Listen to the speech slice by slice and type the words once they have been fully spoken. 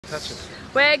touch it.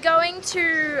 We're going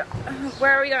to,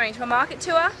 where are we going? To a market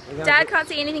tour? Dad can't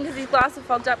see anything because his glasses are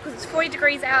fogged up because it's 40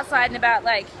 degrees outside and about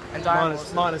like... And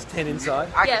minus 10 inside.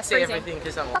 I can see everything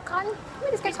because I'm...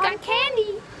 It's got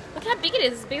candy. Look how big it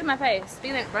is. It's bigger than my face.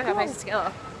 Bigger than both our faces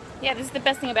together. Yeah, this is the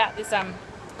best thing about this,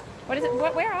 what is it?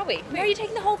 Where are we? Where are you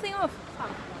taking the whole thing off?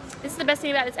 This is the best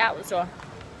thing about this outlet store.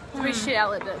 It's a really shit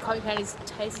outlet, but cotton candy's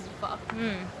tasty as fuck.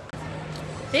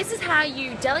 This is how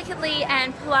you delicately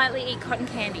and politely eat cotton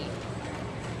candy.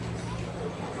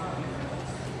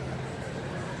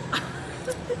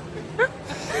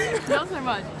 Not so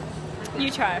much.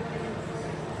 You try.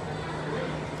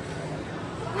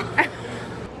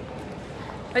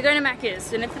 We're going to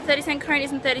Macca's, and if the 30-cent cone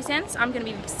isn't 30 cents, I'm going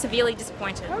to be severely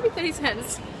disappointed. That would be 30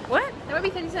 cents. What? That would be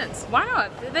 30 cents. Why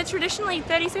not? They're traditionally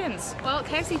 30 cents. Well,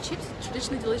 KFC chips are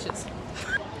traditionally delicious.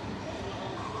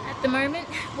 At the moment,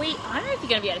 I don't know if you're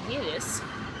going to be able to hear this.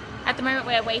 At the moment,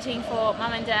 we're waiting for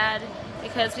Mum and Dad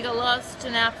because we got lost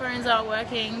and our phones aren't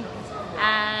working.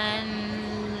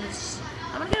 And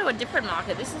I'm going to go to a different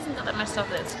market. This hasn't got that much stuff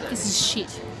that's good. This is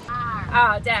shit.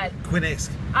 Ah, Dad.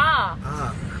 Quinesque. Ah.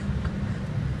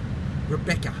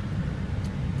 Rebecca.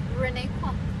 Renee.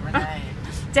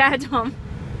 Dad, Tom.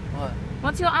 What?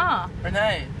 What's your R?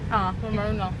 Renee. Oh.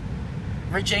 Ramona.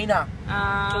 Regina.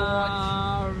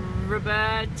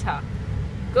 Roberta.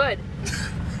 Good.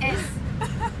 S.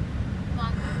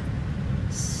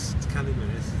 Can't think what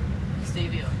it is.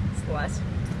 Stevia. Slut.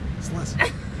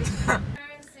 Slut.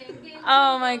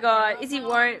 Oh my god. Izzy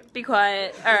won't be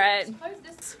quiet. Alright.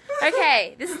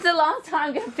 Okay, this is the last time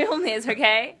I'm going to film this,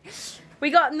 okay? We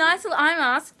got nice little eye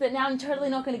masks that now I'm totally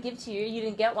not going to give to you. You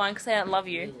didn't get one because I don't love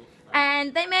you.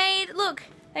 And they made, look,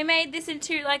 they made this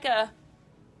into like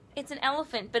it's an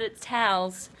elephant, but it's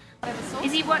towels.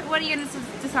 Izzy, what are you going to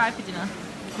decide for dinner?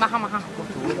 Maha maha.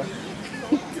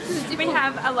 We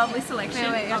have a lovely selection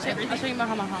of everything. I'll show you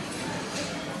maha maha.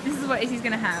 This is what Izzy's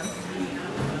going to have.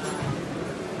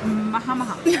 Maha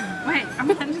maha. Wait, I'm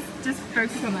going to just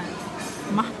focus on that.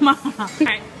 Maha maha.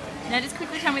 Alright, now just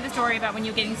quickly tell me the story about when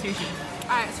you're getting sushi.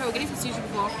 Alright, so we're getting some sushi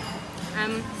before.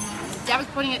 Dad was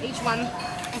pointing at each one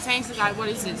and saying to the guy, what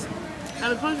is this?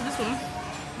 And we pointed to this one. I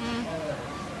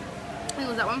think it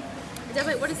was that one. And Dad's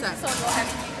like, what is that? Yeah,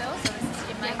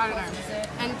 I don't know.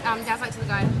 And Dad's like to the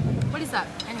guy, what is that?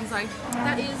 And he's like,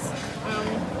 that is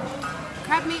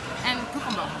crab meat and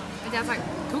cucumber. And Dad's like,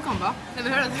 cucumber? Never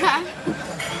heard of that.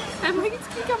 I'm like, it's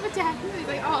cucumber, Dad. And he's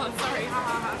like, oh, sorry. Ha,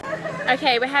 ha, ha.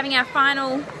 Okay, we're having our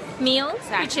final meal,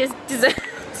 which is dessert.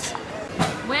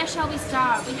 Where shall we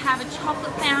start? We have a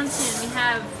chocolate fountain, we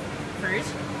have fruit,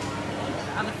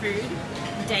 other food,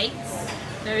 dates,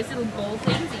 those little ball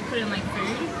things that you put in like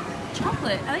food.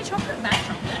 Chocolate, are they chocolate? Bad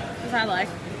chocolate, because I like.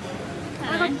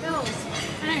 I don't know. Pills.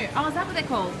 I know. Oh, is that what they're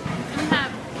called? And we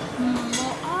have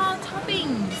more,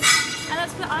 toppings. And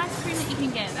that's the ice cream that you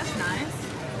can get. That's nice.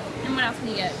 And what else can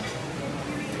you get?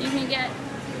 You can get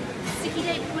sticky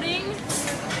date pudding,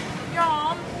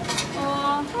 yum,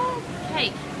 or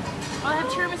cake. Oh, they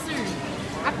have tiramisu.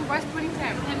 Apple rice pudding too.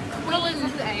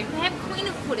 They have queen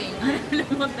of pudding. I don't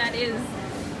know what that is.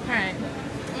 Alright.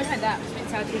 We've had that.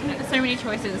 It's our There's so many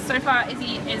choices. So far,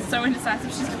 Izzy is so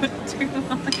indecisive. She's got 2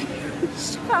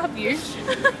 lines. Shut up, you.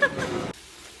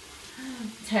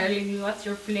 Tell me what's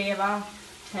your flavor.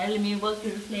 Tell me what's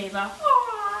your flavor.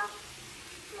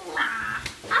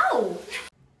 Ow!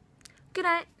 Good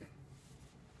night.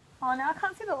 Oh, now I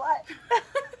can't see the light.